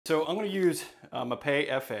So I'm going to use a Pay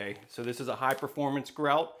FA. So this is a high performance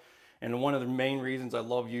grout. And one of the main reasons I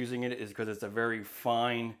love using it is because it's a very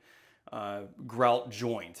fine grout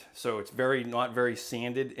joint. So it's not very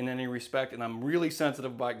sanded in any respect. And I'm really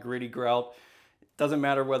sensitive about gritty grout. It doesn't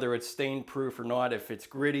matter whether it's stain proof or not. If it's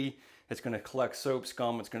gritty, it's going to collect soap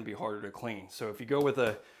scum. It's going to be harder to clean. So if you go with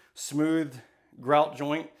a smooth grout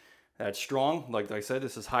joint that's strong, like I said,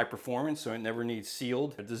 this is high performance, so it never needs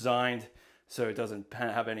sealed. It's designed so it doesn't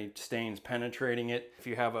have any stains penetrating it. If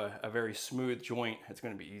you have a very smooth joint, it's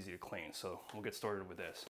going to be easy to clean. So we'll get started with this.